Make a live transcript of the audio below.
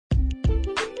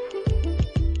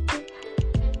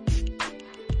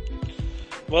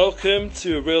Welcome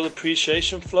to a real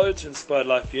appreciation flow to Inspired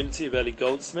Life Unity of Ellie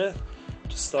Goldsmith.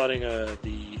 Just starting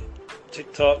the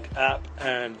TikTok app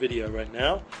and video right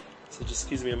now. So just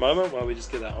excuse me a moment while we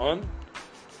just get that on.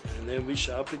 And then we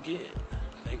shall begin.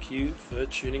 Thank you for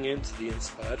tuning in to the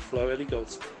Inspired Flow, Ellie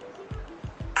Goldsmith.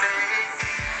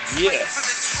 Yes,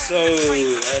 so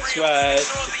that's right.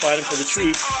 We're fighting for the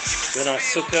truth. We're in our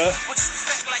sukkah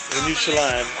in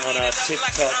Yerushalayim on our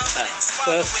TikTok app.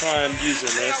 First time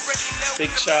using this. Big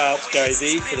shout out to Gary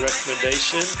V for the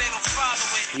recommendation.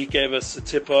 He gave us a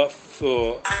tip off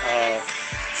for our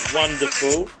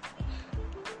wonderful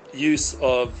use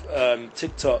of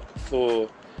TikTok for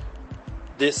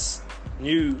this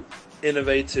new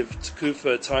innovative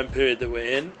Tekufa time period that we're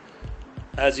in.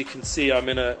 As you can see, I'm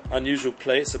in an unusual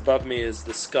place. Above me is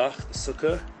the skach, the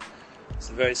sukkah. It's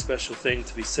a very special thing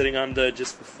to be sitting under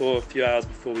just before, a few hours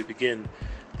before we begin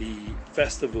the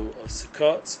festival of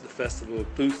Sukkot, the festival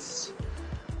of booths.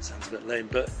 Sounds a bit lame,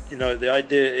 but you know, the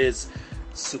idea is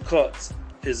Sukkot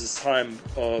is a time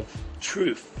of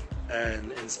truth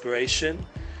and inspiration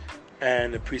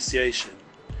and appreciation.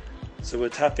 So we're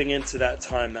tapping into that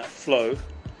time, that flow,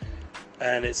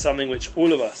 and it's something which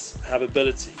all of us have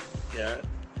ability. Yeah,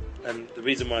 and the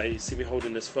reason why you see me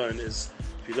holding this phone is,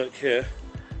 if you look here,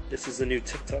 this is the new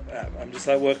TikTok app. I'm just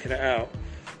like working it out,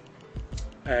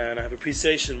 and I have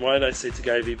appreciation. Why did I say to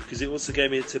Gary V? Because he also gave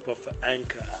me a tip off for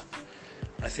Anchor app.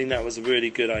 I think that was a really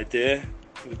good idea.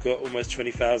 We've got almost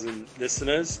 20,000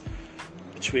 listeners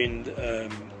between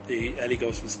the Ellie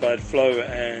Goldsmith Inspired Flow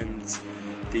and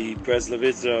the Breslev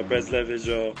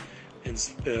Israel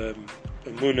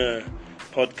Emunah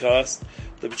podcast.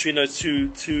 But between those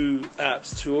two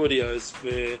apps, two audios,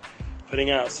 we're putting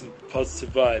out some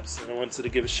positive vibes. And I wanted to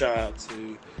give a shout out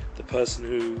to the person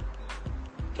who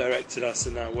directed us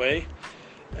in that way.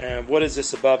 And what is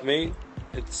this above me?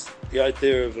 It's the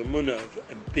idea of Emunah,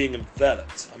 of being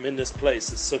enveloped. I'm in this place,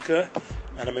 the sukkah,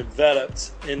 and I'm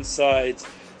enveloped inside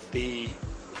the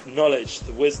knowledge,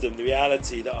 the wisdom, the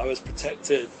reality that I was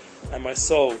protected and my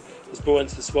soul was brought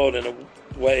into this world in a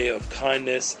way of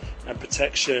kindness and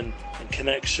protection and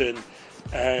connection.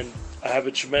 And I have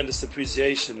a tremendous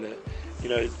appreciation that, you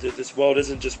know, that this world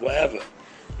isn't just whatever,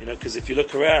 you know, because if you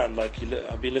look around, like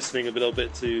I've been listening a little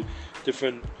bit to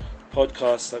different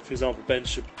podcasts, like for example Ben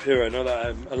Shapiro. Not that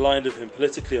I'm aligned with him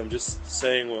politically, I'm just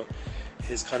saying what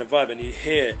his kind of vibe, and you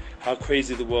hear how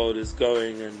crazy the world is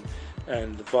going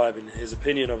and the vibe in his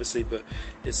opinion obviously, but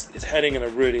it's heading in a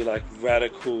really like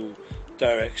radical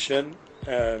direction,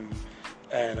 and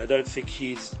I don't think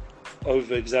he's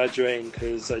over exaggerating,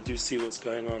 because I do see what's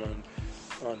going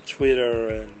on Twitter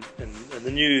and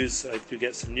the news. I do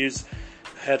get some news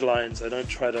headlines. I don't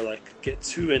try to like get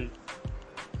too in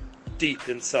deep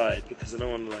inside, because I don't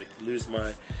want to like lose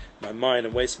my mind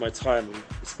and waste my time. We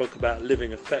spoke about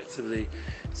living effectively.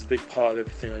 It's a big part of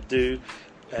everything I do,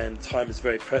 and time is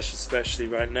very precious, especially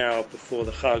right now before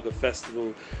the Chag, or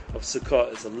festival of Sukkot.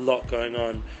 There's a lot going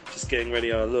on, just getting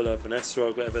ready our Lulav and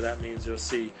Esrog, whatever that means. You'll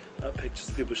see pictures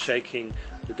of people shaking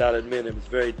the Daled Minim. It's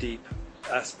very deep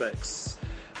aspects.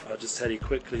 I'll just tell you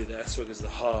quickly, the Esrog is the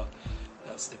heart.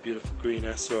 That's the beautiful green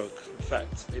Esrog. In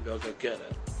fact, maybe I'll go get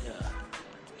it. Yeah.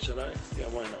 Should I? Yeah,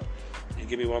 why not? You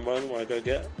give me one moment while I go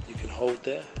get it. You can hold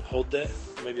there.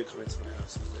 Maybe you'll come into my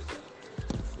house and go get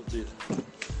it. We'll do that.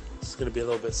 It's going to be a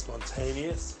little bit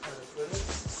spontaneous.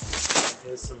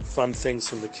 Here's some fun things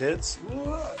from the kids. A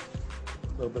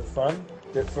little bit fun,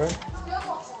 different,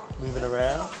 moving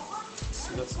around.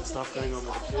 We've got some stuff going on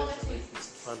with the kids. Making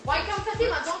some fun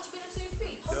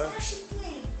things.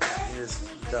 Here's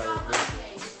Darren.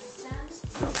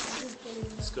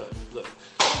 Let's go. Look,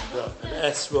 we've got an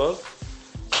S-Rog.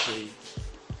 This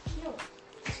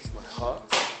is my heart.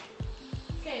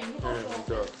 And we've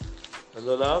got a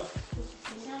Lulav,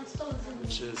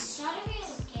 which is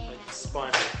like a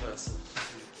spinal person.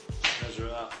 Measure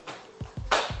it up.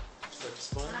 It's like a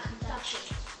spine.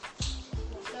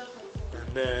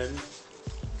 And then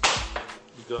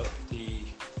you've got the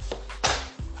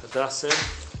Hadassim,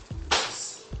 which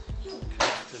is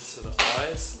connected to the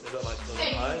eyes. They look like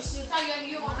little eyes. And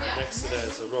next to there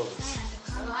is a Robert.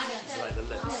 It's like the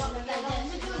lips.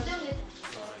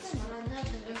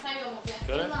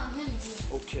 Got it?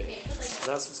 Okay.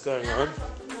 So that's what's going on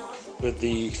with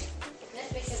the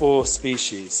 4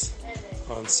 species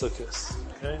on Sukkot.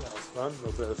 Okay, that was fun. A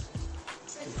little bit of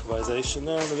improvisation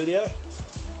there on the video.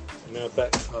 And now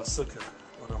back to our Sukkah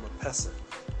on Amar Pesach.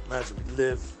 Imagine we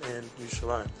live in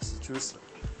Yerushalayim. This is Jerusalem.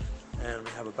 And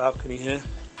we have a balcony here.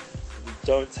 We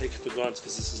don't take it for granted,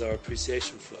 because this is our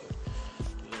appreciation flow.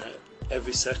 You know,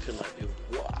 every second, like,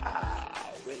 wow,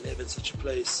 we live in such a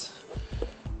place.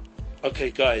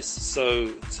 Okay, guys,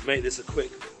 so to make this a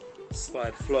quick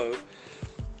inspired flow,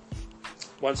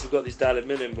 once we've got these dialed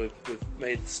in, we've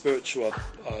made spiritual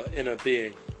our inner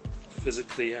being,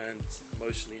 physically and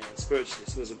emotionally and spiritually.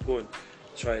 So it's important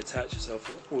to try to attach yourself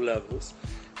at all levels.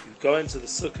 You go into the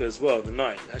sukkah as well, the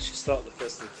night, actually start the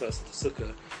first of the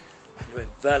sukkah, and you're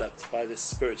enveloped by this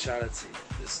spirituality,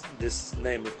 this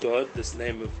name of God, this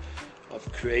name of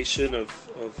creation,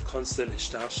 of constant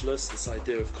ishtalshelus, this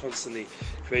idea of constantly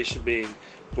creation being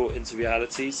brought into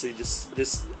reality. So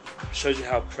this shows you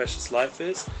how precious life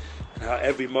is and how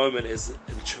every moment is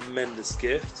a tremendous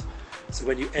gift. So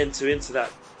when you enter into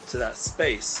that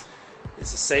space,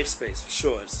 it's a safe space for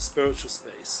sure, it's a spiritual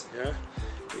space, yeah?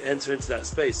 You enter into that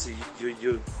space, so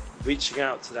you're reaching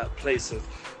out to that place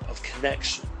of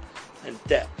connection and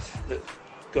depth that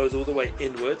goes all the way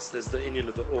inwards. There's the inyan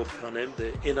of the Or Panim,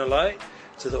 the inner light,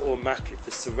 to the Or Makif,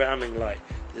 the surrounding light.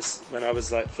 This, when I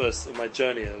was first on my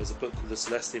journey, there was a book called The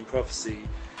Celestine Prophecy.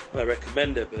 I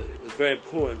recommend it, but it was very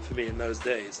important for me in those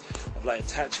days of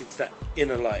attaching to that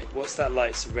inner light. What's that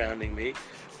light surrounding me?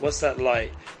 What's that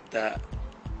light that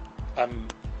I'm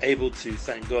able to,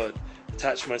 thank God,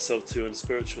 attach myself to on a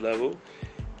spiritual level?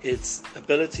 Its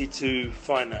ability to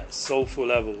find that soulful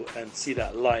level and see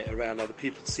that light around other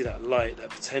people, to see that light, that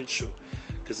potential,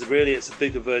 because really it's a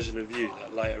bigger version of you,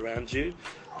 that light around you,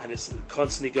 and it's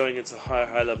constantly going into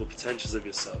higher level potentials of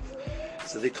yourself.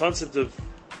 So the concept of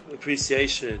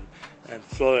appreciation and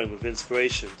flowing with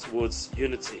inspiration towards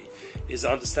unity is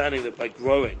understanding that by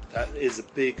growing, that is a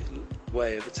big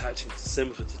way of attaching to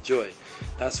simcha, to joy.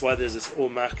 That's why there's this Or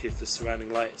Makif, the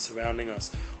surrounding light surrounding us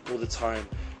all the time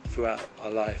throughout our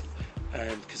life,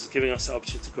 and because it's giving us the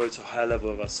opportunity to grow to a higher level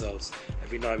of ourselves.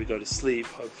 Every night we go to sleep,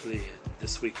 hopefully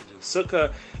this week in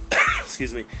sukkah,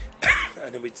 excuse me,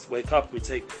 and then we wake up, we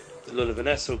take the lulav and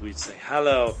esrog, we say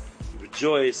Hallel, we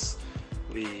rejoice,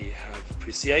 we have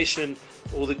appreciation,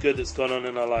 all the good that's gone on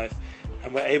in our life,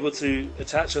 and we're able to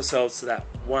attach ourselves to that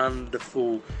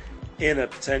wonderful inner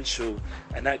potential,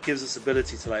 and that gives us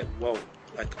ability to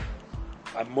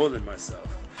I'm more than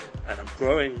myself, and I'm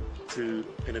growing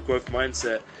in a growth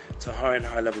mindset to higher and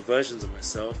higher level versions of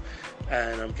myself,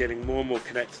 and I'm getting more and more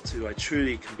connected to who I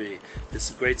truly can be,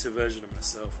 this greater version of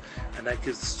myself, and that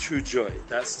gives us true joy.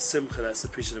 That's the simcha, that's the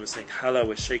appreciation. We're saying Hallel,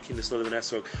 we're shaking this lulav and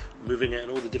esrog, moving it in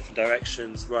all the different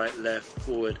directions, right, left,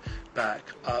 forward, back,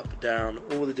 up, down,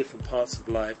 all the different parts of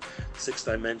life, 6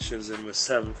 dimensions, and we're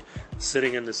 7th,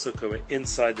 sitting in the sukkah, we're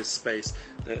inside this space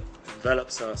that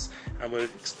envelops us, and we're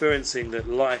experiencing that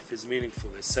life is meaningful.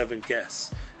 There's 7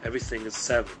 guests. Everything is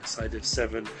 7. This idea of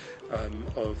 7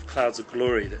 of clouds of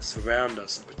glory that surround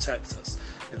us and protect us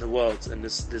in the world. And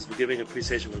this we're giving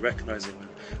appreciation, we're recognizing,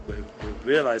 we're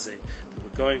realizing that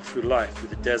we're going through life, through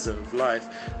the desert of life,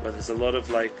 where there's a lot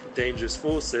of dangerous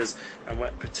forces, and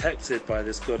we're protected by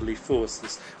this godly force,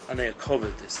 this Anei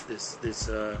HaKovod, this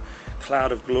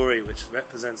cloud of glory, which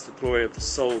represents the glory of the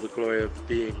soul, the glory of the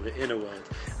being, the inner world,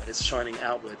 and it's shining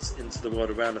outwards into the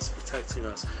world around us, protecting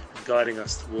us and guiding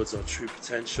us towards our true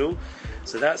potential.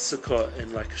 So that's Sukkot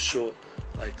in a short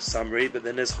summary, but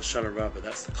then there's Hoshana Rabbah,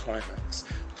 that's the climax.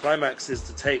 The climax is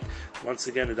to take, once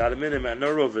again, the Dalaminim and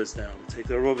no rovers now. We take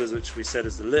the rovers, which we said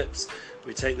is the lips.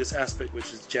 We take this aspect,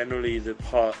 which is generally the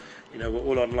part, we're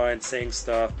all online saying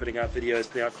stuff, putting out videos,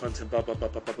 putting out content, blah, blah, blah,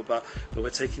 blah, blah, blah, blah. But we're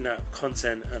taking that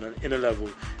content at an inner level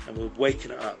and we're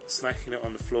waking it up, smacking it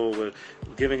on the floor. We're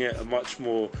giving it a much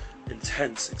more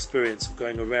intense experience of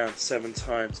going around 7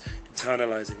 times,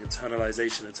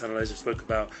 internalization spoke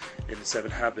about in the 7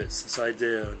 habits, this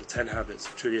idea, and the 10 habits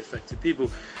of truly effective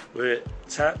people. We're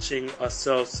attaching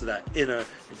ourselves to that inner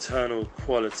internal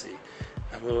quality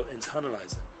and we'll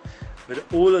internalize it. But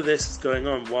all of this is going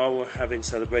on while we're having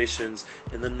celebrations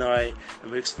in the night,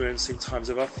 and we're experiencing times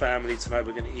of our family. Tonight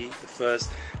we're going to eat the first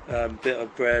bit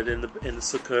of bread in the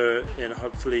sukkah, and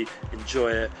hopefully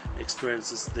enjoy it,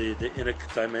 experience the inner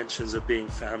dimensions of being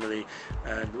family,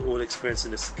 and we're all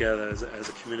experiencing this together as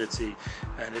a community,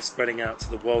 and it's spreading out to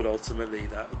the world ultimately.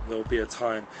 That there'll be a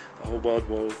time the whole world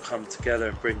will come together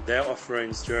and bring their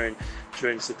offerings during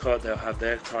Sukkot. They'll have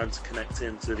their time to connect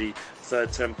into the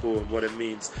third temple and what it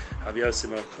means.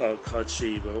 Havyosim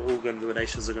al-Kadshi, where the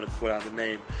nations are going to call out the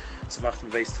name. Samachim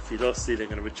Veis Tefilossi, they're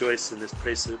going to rejoice in this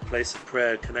place of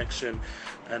prayer, connection,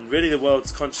 and really the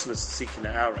world's consciousness is seeking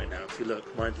it out right now. If you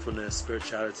look, mindfulness,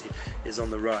 spirituality is on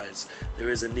the rise. There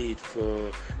is a need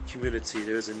for community,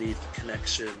 there is a need for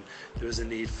connection, there is a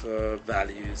need for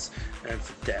values and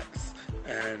for depth.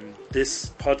 And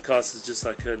this podcast is just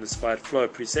like an inspired flow,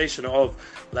 appreciation of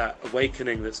that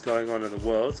awakening that's going on in the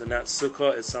world, and that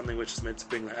Sukkot is something which is meant to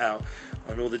bring that out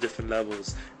on all the different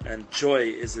levels. And joy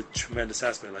is a tremendous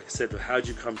aspect. Like I said, how do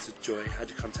you come to joy? How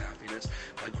do you come to happiness?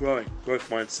 By growth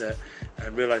mindset,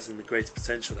 and realizing the greater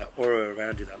potential, that aura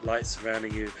around you, that light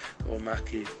surrounding you, or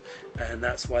maki. And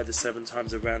that's why the 7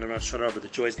 times around Rosh Hashanah, but the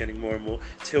joy is getting more and more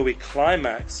till we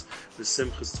climax with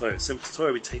Simchas Torah. Simchas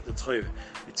Torah, we take the Torah,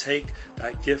 we take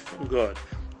that gift from God,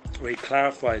 we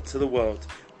clarify to the world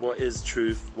what is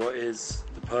truth, what is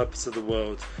the purpose of the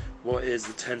world, what is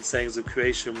the 10 sayings of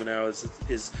creation when ours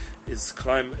is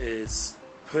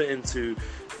put into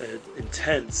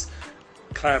intense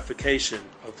clarification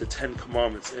of the 10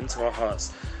 commandments into our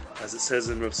hearts. As it says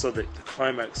in Rav Tzadok, the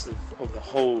climax of the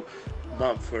whole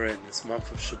month we're in, this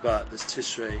month of Shabbat, this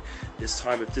Tishrei, this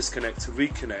time of disconnect to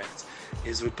reconnect,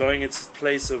 is we're going into a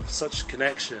place of such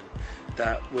connection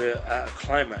that we're at a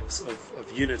climax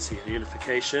of unity and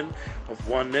unification, of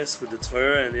oneness with the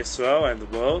Torah and Israel and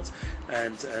the world,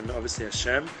 and obviously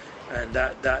Hashem, and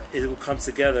that it will come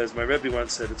together, as my Rebbe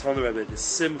once said, the Tolna Rebbe, this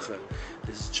simcha,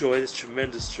 this joy, this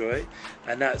tremendous joy,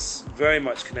 and that's very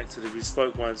much connected. We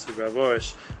spoke once with Rav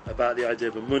Orish about the idea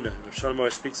of Emunah. Rav Shalom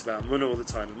Orish speaks about Emunah all the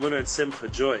time. Emunah and simcha,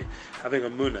 joy, having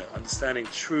Emunah, understanding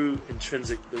true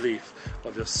intrinsic belief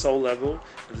of your soul level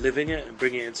and living it and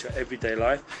bringing it into your everyday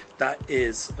life. That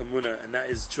is Emunah, and that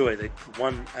is joy. They're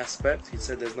one aspect. He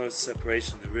said there's no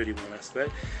separation, they're really one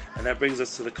aspect, and that brings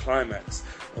us to the climax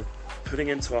of putting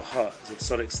into our heart, as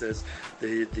Tzadok says,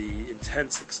 the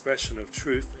intense expression of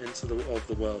truth of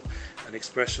the world, an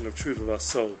expression of truth of our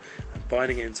soul, and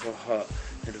binding it into our heart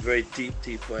in a very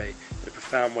deep way, in a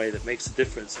profound way that makes a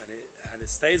difference, and it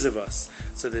stays with us.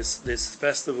 So this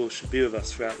festival should be with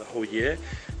us throughout the whole year,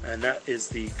 and that is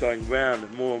the going round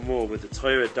and more with the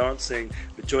Torah, dancing,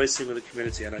 rejoicing with the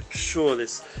community. And I'm sure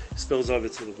this spills over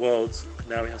to the world.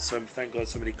 Now we have thank God,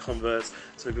 so many converts,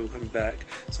 so many people coming back,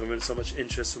 so much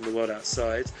interest from the world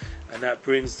outside, and that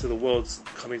brings to the world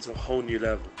coming to a whole new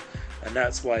level. And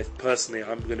that's why, personally,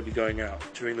 I'm going to be going out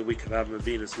during the week of Avram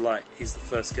Avinu's light. He's the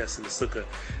first guest in the sukkah.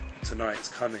 Tonight is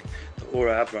coming. The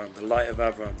Aura Avram, the light of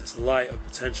Avram, this light of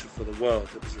potential for the world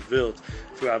that was revealed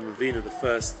through Avram Avinu, the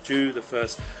first Jew, the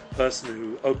first person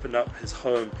who opened up his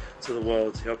home to the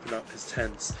world. He opened up his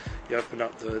tents. He opened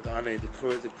up the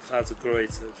clouds of glory,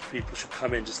 so people should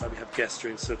come in, just like we have guests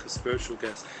during Sukkah, spiritual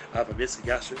guests. Avram,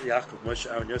 Yitzchak, Yaakov,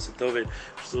 Moshe, Aaron, Yosef, David,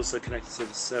 which is also connected to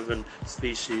the 7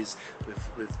 species,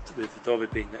 with David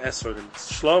being the Esrog, and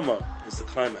Shlomo is the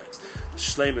climax. The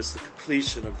Shlema is the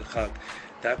completion of the Chag.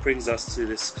 That brings us to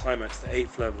this climax, the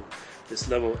 8th level. This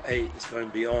level 8 is going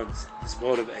beyond this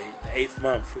world of 8. The 8th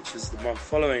month, which is the month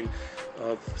following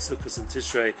of Sukkot and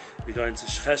Tishrei, we go into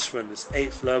Cheshvan, this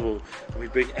 8th level, and we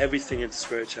bring everything into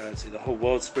spirituality. The whole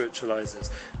world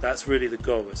spiritualizes. That's really the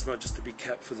goal. It's not just to be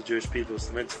kept for the Jewish people.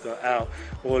 It's meant to go out,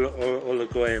 all the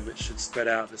Goyim, it should spread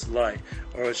out this light.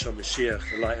 Orosh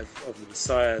Mashiach, the light of the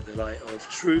Messiah, the light of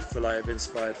truth, the light of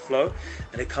inspired flow.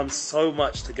 And it comes so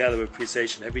much together with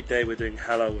appreciation. Every day we're doing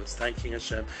Hallel, we're thanking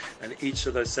Hashem, and each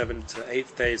of those 7 to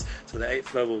 8 days to the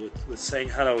 8th level, we're saying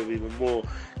Hallel with even more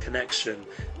connection,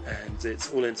 and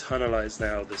it's all internalized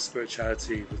now, the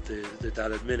spirituality with the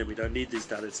Daled Minim. We don't need these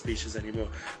Daled speeches anymore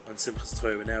on Simchas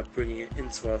Torah. We're now bringing it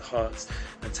into our hearts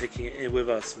and taking it in with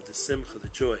us with the Simcha, the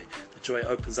joy. The joy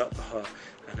opens up the heart,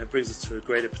 and it brings us to a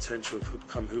greater potential of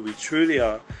become who we truly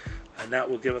are, and that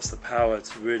will give us the power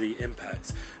to really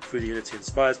impact through the Unity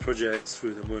Inspires projects,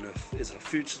 through the Moon is Our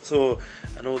Future tour,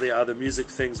 and all the other music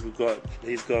things we've got.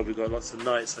 Please God, we've got lots of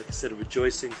nights, like I said, of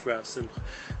rejoicing throughout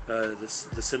the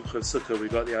Simcha of Sukkah. We've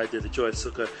got the idea, the joy of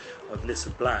Sukkah, of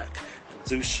Nissan Black and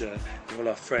Zusha, and all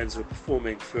our friends who are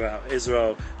performing throughout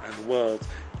Israel and the world.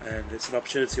 And it's an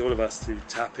opportunity, all of us, to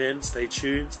tap in, stay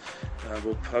tuned.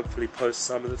 We'll hopefully post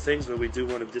some of the things, but we do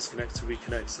want to disconnect to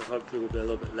reconnect, so hopefully we'll be a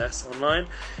little bit less online,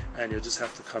 and you'll just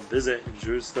have to come visit in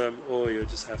Jerusalem, or you'll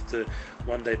just have to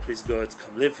one day, please God,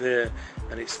 come live here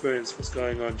and experience what's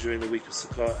going on during the week of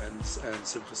Sukkot and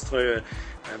Simchas Torah.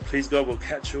 And please God, we'll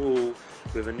catch you all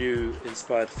with a new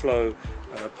Inspired Flow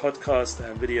podcast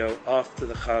and video after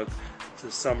the Chag, to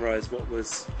summarize what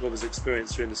was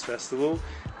experienced during this festival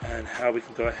and how we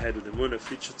can go ahead with the Emunah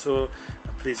Future Tour,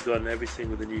 and please God, and everything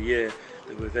with the new year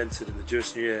that we've entered in the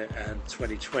Jewish New Year, and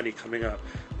 2020 coming up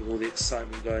with all the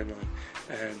excitement going on.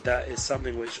 And that is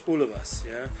something which all of us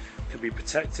can be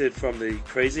protected from the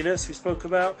craziness we spoke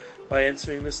about by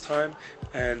entering this time,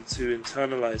 and to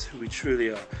internalize who we truly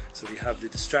are. So we have the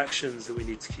distractions that we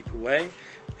need to keep away,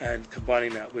 and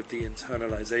combining that with the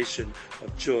internalization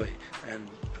of joy and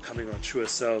becoming our truer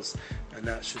selves, and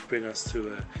that should bring us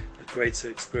to a greater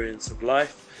experience of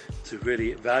life, to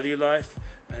really value life,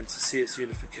 and to see its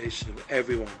unification of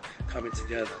everyone coming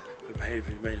together.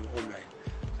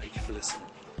 Thank you for listening.